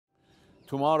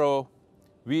Tomorrow,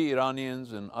 we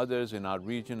Iranians and others in our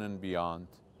region and beyond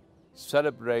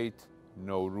celebrate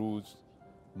Nowruz,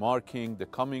 marking the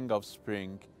coming of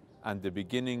spring and the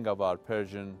beginning of our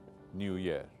Persian New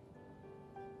Year.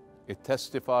 It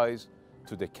testifies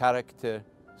to the character,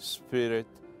 spirit,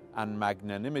 and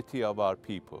magnanimity of our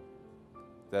people,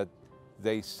 that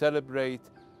they celebrate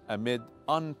amid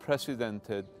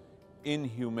unprecedented,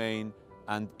 inhumane,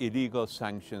 and illegal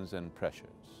sanctions and pressures.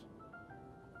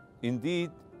 Indeed,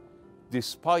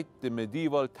 despite the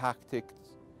medieval tactics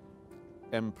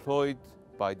employed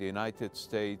by the United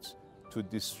States to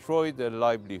destroy their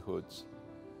livelihoods,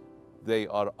 they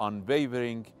are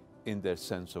unwavering in their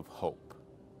sense of hope.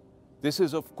 This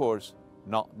is, of course,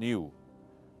 not new,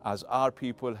 as our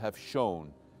people have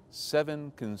shown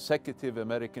 7 consecutive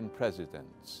American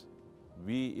presidents.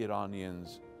 We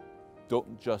Iranians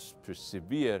don't just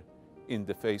persevere in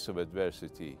the face of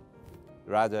adversity.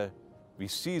 Rather, we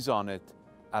seize on it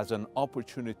as an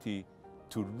opportunity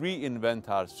to reinvent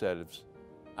ourselves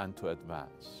and to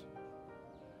advance.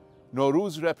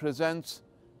 Nowruz represents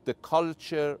the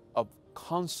culture of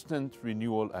constant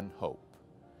renewal and hope.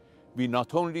 We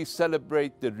not only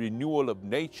celebrate the renewal of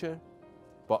nature,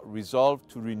 but resolve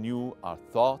to renew our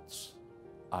thoughts,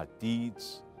 our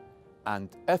deeds, and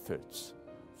efforts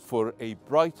for a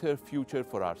brighter future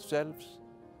for ourselves,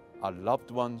 our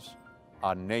loved ones,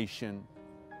 our nation,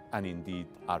 and indeed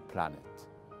our planet.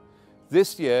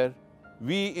 This year,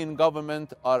 we in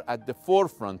government are at the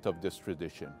forefront of this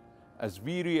tradition as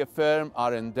we reaffirm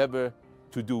our endeavor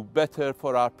to do better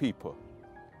for our people,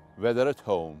 whether at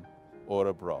home or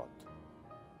abroad.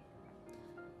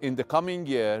 In the coming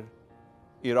year,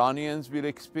 Iranians will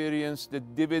experience the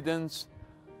dividends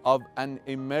of an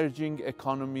emerging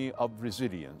economy of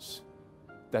resilience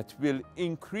that will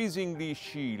increasingly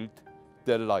shield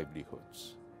their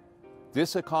livelihoods.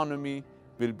 This economy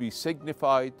will be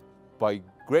signified by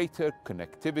greater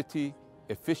connectivity,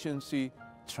 efficiency,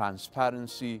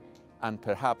 transparency, and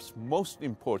perhaps most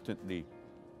importantly,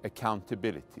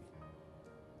 accountability.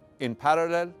 In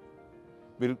parallel,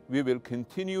 we will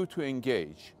continue to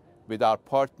engage with our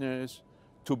partners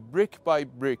to brick by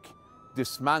brick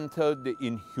dismantle the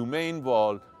inhumane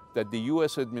wall that the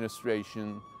US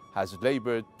administration has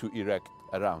labored to erect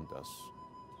around us.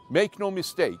 Make no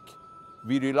mistake,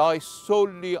 we rely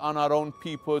solely on our own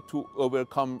people to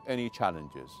overcome any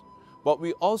challenges, but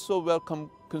we also welcome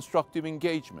constructive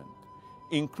engagement,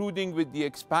 including with the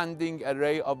expanding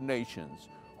array of nations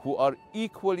who are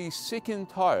equally sick and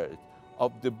tired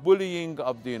of the bullying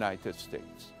of the United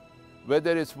States,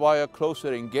 whether it's via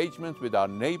closer engagement with our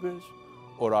neighbors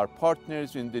or our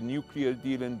partners in the nuclear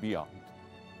deal and beyond.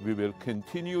 We will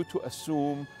continue to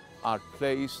assume our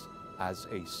place as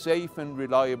a safe and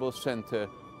reliable center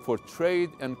for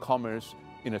trade and commerce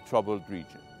in a troubled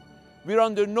region. We're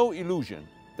under no illusion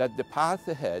that the path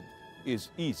ahead is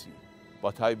easy,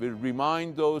 but I will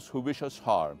remind those who wish us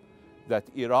harm that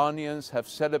Iranians have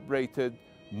celebrated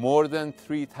more than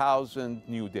 3,000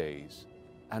 new days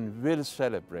and will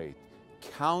celebrate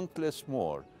countless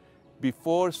more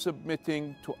before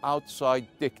submitting to outside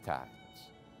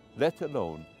diktats, let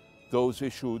alone those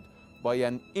issued by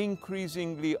an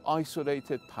increasingly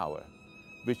isolated power,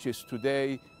 which is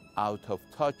today out of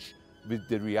touch with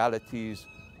the realities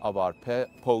of our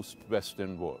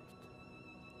post-Western world.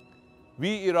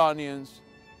 We Iranians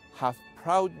have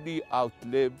proudly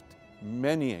outlived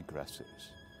many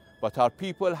aggressors, but our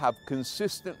people have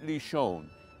consistently shown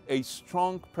a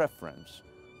strong preference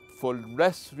for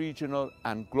less regional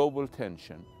and global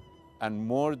tension and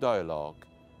more dialogue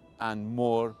and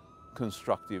more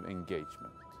constructive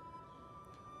engagement.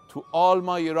 To all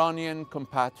my Iranian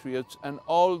compatriots and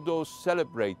all those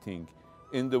celebrating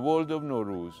in the world of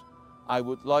Nowruz, I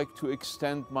would like to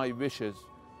extend my wishes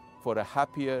for a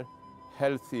happier,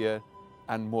 healthier,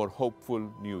 and more hopeful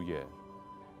new year.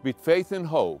 With faith and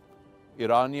hope,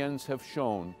 Iranians have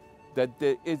shown that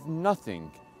there is nothing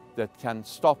that can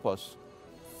stop us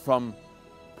from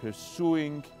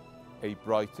pursuing a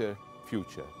brighter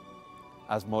future.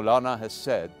 As Maulana has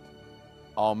said,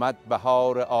 آمد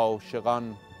بهار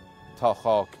عاشقان تا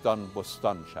خاکدان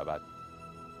بستان شود.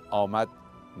 آمد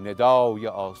ندای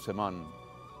آسمان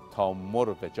تا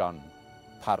مرغ جان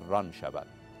پران شود.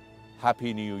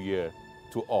 Happy New Year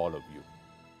to all of you.